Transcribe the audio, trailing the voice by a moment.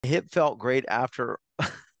hip felt great after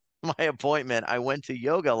my appointment. I went to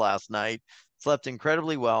yoga last night, slept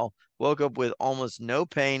incredibly well, woke up with almost no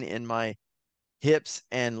pain in my hips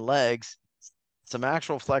and legs, some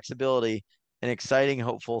actual flexibility, an exciting,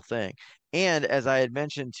 hopeful thing. And as I had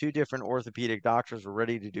mentioned, two different orthopedic doctors were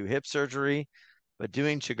ready to do hip surgery, but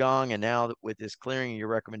doing Qigong and now with this clearing your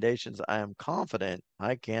recommendations, I am confident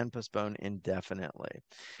I can postpone indefinitely.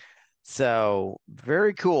 So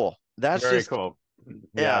very cool. That's Very just, cool.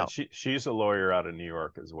 Yeah, yeah. she's a lawyer out of New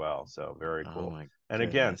York as well, so very Oh cool. my And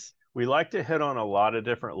again, goodness. we like to hit on a lot of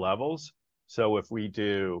different levels. So if we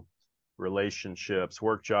do relationships,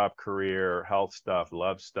 work, job, career, health stuff,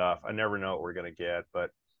 love stuff, I never know what we're going to get,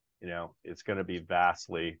 but it's going to be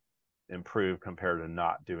vastly improved compared to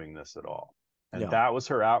not doing this at all. And Yeah. that was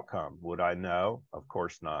her outcome. Would I know? Of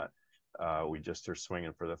course not. We just are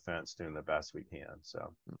swinging for the fence, doing the best we can.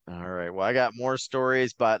 So. All right. Well, I got more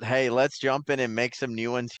stories, but hey, let's jump in and make some new ones